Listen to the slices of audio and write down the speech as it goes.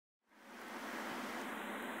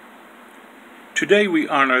Today we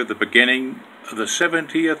honor the beginning of the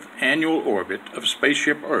 70th annual orbit of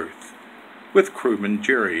Spaceship Earth with crewman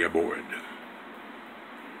Jerry aboard.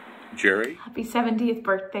 Jerry? Happy 70th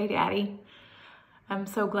birthday, Daddy. I'm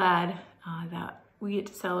so glad that we get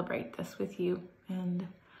to celebrate this with you. And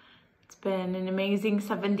it's been an amazing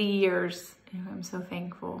 70 years. And I'm so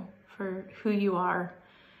thankful for who you are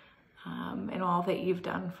and all that you've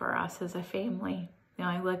done for us as a family. You know,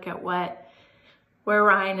 I look at where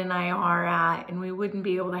Ryan and I are at, and we wouldn't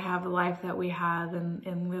be able to have the life that we have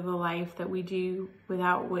and live a life that we do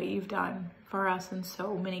without what you've done for us in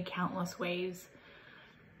so many countless ways.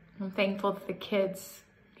 I'm thankful that the kids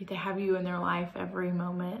get to have you in their life every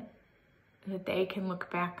moment, that they can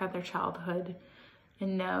look back at their childhood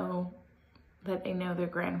and know that they know their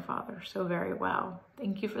grandfather so very well.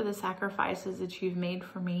 Thank you for the sacrifices that you've made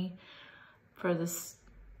for me for this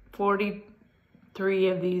 43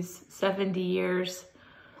 of these 70 years.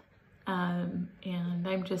 And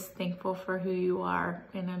I'm just thankful for who you are.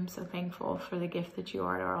 And I'm so thankful for the gift that you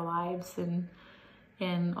are to our lives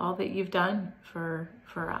and all that you've done for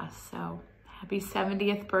us. So happy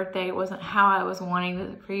 70th birthday. It wasn't how I was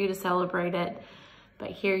wanting for you to celebrate it, but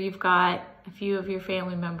here you've got a few of your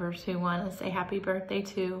family members who want to say happy birthday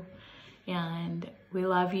too. And we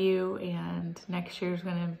love you. And next year's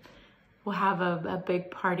we'll have a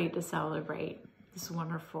big party to celebrate this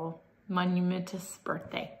wonderful, monumentous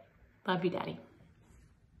birthday. Love you, Daddy.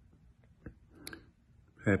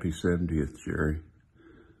 Happy 70th, Jerry.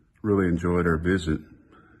 Really enjoyed our visit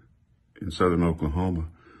in southern Oklahoma.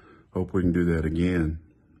 Hope we can do that again.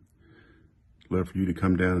 Love for you to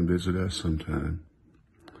come down and visit us sometime.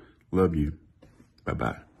 Love you.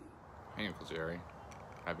 Bye-bye. Hey, Uncle Jerry.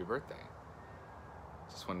 Happy birthday.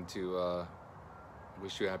 Just wanted to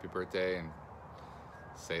wish you a happy birthday and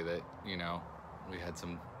say that, you know, we had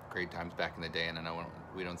some great times back in the day, and I know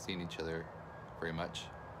we don't see each other very much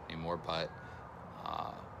anymore, but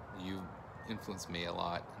you influenced me a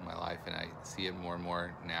lot in my life, and I see it more and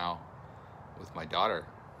more now with my daughter,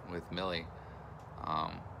 with Millie.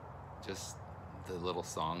 Just the little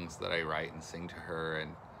songs that I write and sing to her,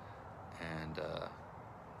 and the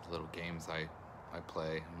little games I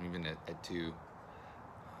play. Even at 2,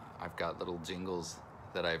 I've got little jingles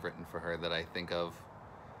that I've written for her that I think of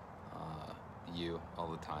you all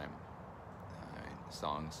the time.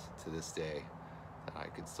 Songs to this day that I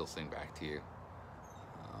could still sing back to you.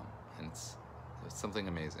 And it's something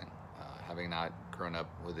amazing. Having not grown up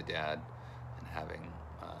with a dad and having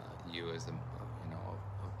you as a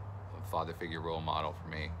father figure role model for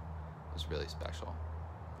me was really special.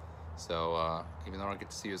 So even though I don't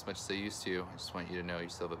get to see you as much as I used to, I just want you to know you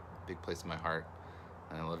still have a big place in my heart,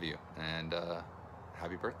 and I love you. And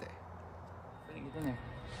happy birthday.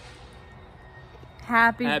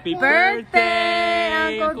 Happy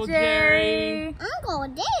birthday, Uncle Jerry. Uncle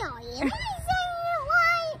Jerry, am I saying it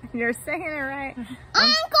right? You're saying it right.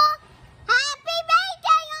 Uncle, happy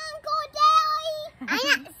birthday, Uncle Jerry.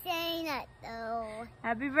 I'm not saying that though.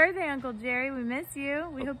 Happy birthday, Uncle Jerry. We miss you.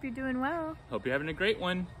 We hope you're doing well. Hope you're having a great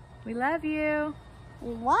one. We love you.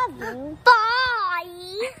 We love you.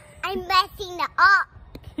 Bye. I'm messing it up.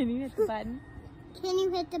 Can you hit the button? Can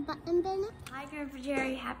you hit the button, Bennett? Hi, Grandpa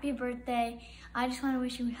Jerry. Happy birthday. I just want to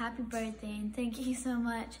wish you a happy birthday and thank you so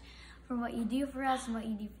much for what you do for us and what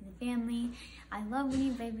you do for the family. I love when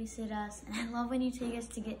you babysit us, and I love when you take us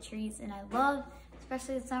to get treats, and I love,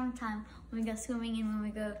 especially the summertime, when we go swimming and when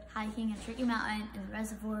we go hiking at Turkey Mountain and the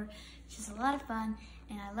reservoir. It's just a lot of fun,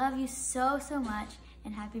 and I love you so, so much,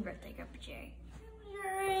 and happy birthday, Grandpa Jerry.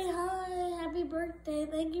 Jerry, hi, happy birthday.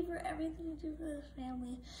 Thank you for everything you do for this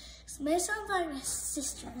family. This may sound like my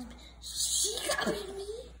sister, but she copied me.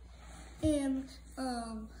 And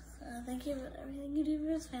thank you for everything you do for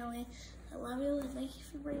this family. I love you, and thank you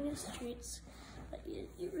for bringing us treats. But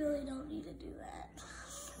you really don't need to do that.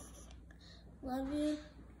 Love you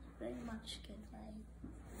very much. Good night.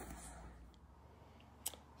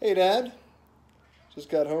 Hey, Dad. Just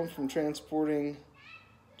got home from transporting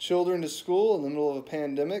children to school in the middle of a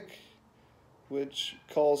pandemic, which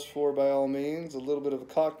calls for, by all means, a little bit of a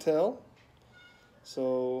cocktail.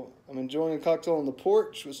 So I'm enjoying a cocktail on the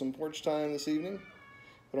porch with some porch time this evening.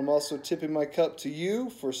 But I'm also tipping my cup to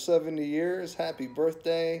you for 70 years. Happy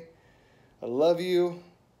birthday. I love you.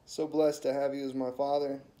 So blessed to have you as my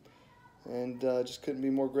father. And just couldn't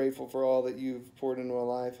be more grateful for all that you've poured into my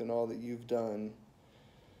life and all that you've done.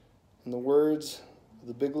 In the words of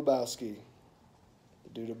the Big Lebowski, the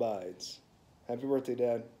dude abides. Happy birthday,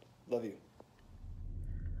 Dad. Love you.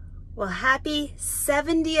 Well, happy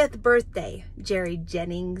 70th birthday, Jerry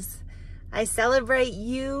Jennings. I celebrate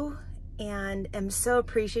you and am so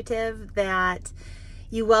appreciative that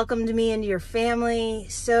You welcomed me into your family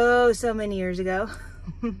so many years ago.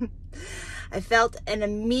 I felt an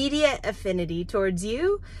immediate affinity towards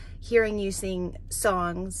you, hearing you sing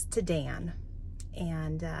songs to Dan.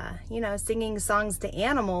 And, you know, singing songs to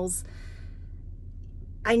animals,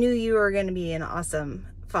 I knew you were going to be an awesome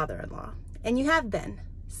father-in-law. And you have been.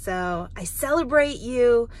 So I celebrate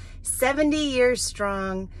you 70 years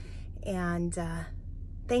strong. And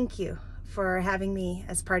thank you for having me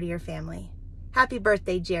as part of your family. Happy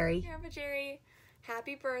birthday, Jerry. Grandpa Jerry,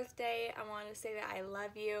 happy birthday. I want to say that I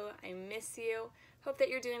love you. I miss you. Hope that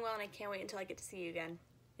you're doing well, and I can't wait until I get to see you again.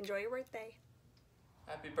 Enjoy your birthday.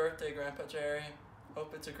 Happy birthday, Grandpa Jerry.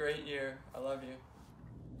 Hope it's a great year. I love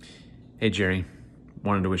you. Hey, Jerry.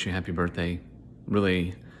 Wanted to wish you a happy birthday.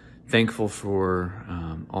 Really thankful for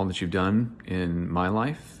all that you've done in my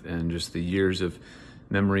life and just the years of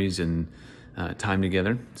memories and time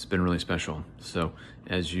together. It's been really special. So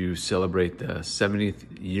as you celebrate the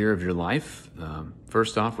 70th year of your life,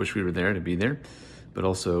 first off, wish we were there to be there, but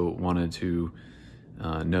also wanted to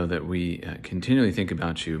know that we continually think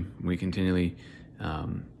about you. We continually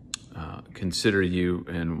consider you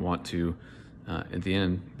and want to, at the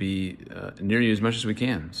end, be near you as much as we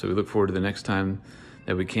can. So we look forward to the next time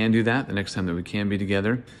that we can do that, the next time that we can be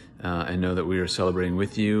together, and know that we are celebrating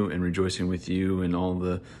with you and rejoicing with you and all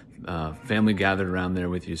the family gathered around there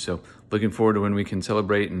with you. So looking forward to when we can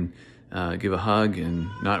celebrate and give a hug and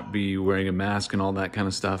not be wearing a mask and all that kind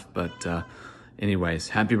of stuff. But anyways,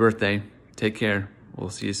 happy birthday. Take care. We'll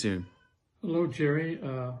see you soon. Hello, Jerry.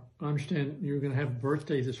 I understand you're going to have a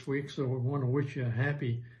birthday this week, so we want to wish you a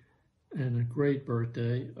happy and a great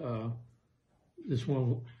birthday. Just want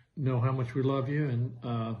to know how much we love you, and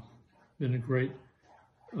been a great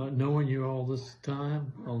knowing you all this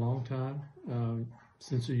time, a long time.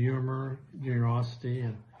 Sense of humor, generosity,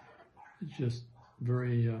 and it's just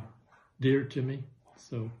very dear to me.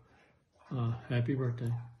 So happy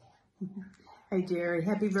birthday. Hey Jerry,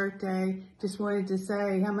 happy birthday. Just wanted to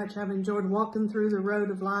say how much I've enjoyed walking through the road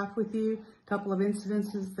of life with you. A couple of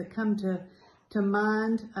incidences that come to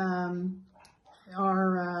mind are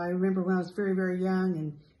I remember when I was very young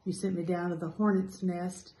and you sent me down to the hornet's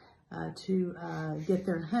nest to get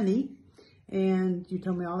their honey. And you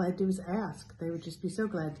told me all I had to do was ask. They would just be so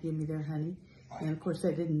glad to give me their honey. And of course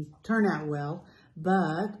that didn't turn out well,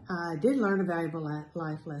 but I did learn a valuable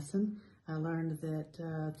life lesson. I learned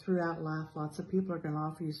that throughout life, lots of people are going to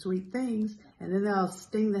offer you sweet things, and then they'll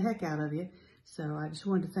sting the heck out of you. So I just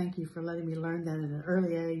wanted to thank you for letting me learn that at an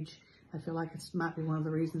early age. I feel like it might be one of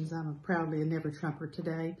the reasons I'm proudly a never Trumper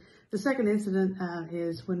today. The second incident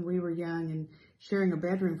is when we were young and sharing a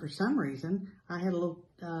bedroom for some reason. I had a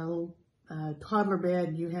little toddler bed,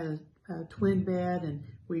 and you had a twin bed, and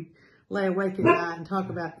we'd lay awake at night and talk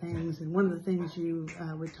about things. And one of the things you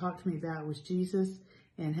would talk to me about was Jesus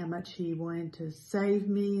and how much he wanted to save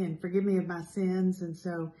me and forgive me of my sins. And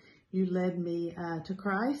so you led me to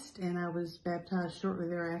Christ, and I was baptized shortly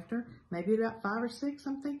thereafter, maybe about 5 or 6,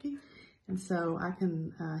 I'm thinking. And so I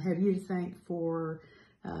can have you to thank for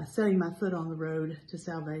setting my foot on the road to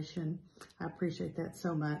salvation. I appreciate that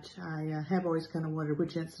so much. I have always kind of wondered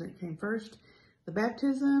which incident came first, the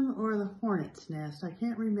baptism or the hornet's nest. I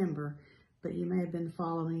can't remember, but you may have been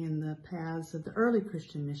following in the paths of the early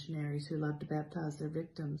Christian missionaries who loved to baptize their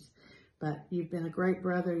victims. But you've been a great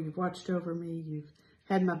brother. You've watched over me. You've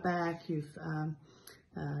had my back. You've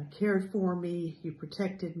cared for me. You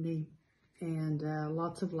protected me, and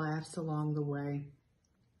lots of laughs along the way.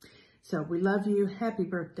 So we love you. Happy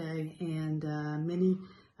birthday, and many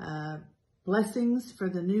blessings for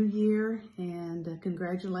the new year, and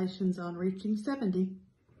congratulations on reaching 70.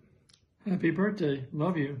 Happy birthday.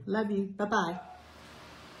 Love you. Love you. Bye-bye.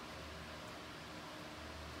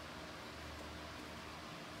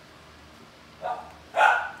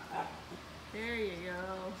 There you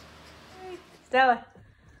go. Hey, Stella.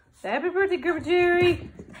 Happy birthday, Grandpa Jerry.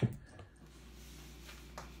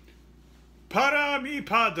 Para mi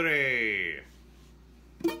padre.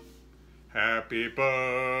 Happy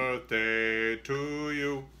birthday to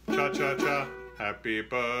you. Cha-cha-cha. Happy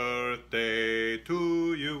birthday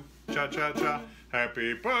to you. Cha-cha-cha.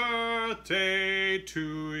 Happy birthday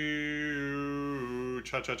to you.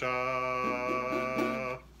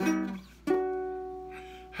 Cha-cha-cha.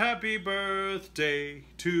 Happy birthday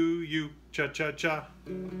to you. Cha-cha-cha.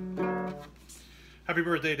 Happy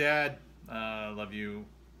birthday, Dad. Love you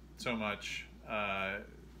so much.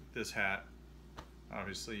 This hat,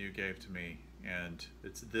 obviously, you gave to me, and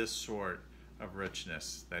it's this sort of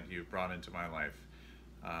richness that you brought into my life.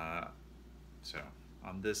 So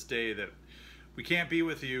on this day that we can't be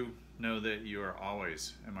with you, know that you are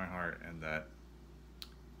always in my heart and that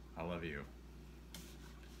I love you.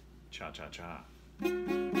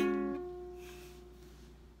 Cha-cha-cha.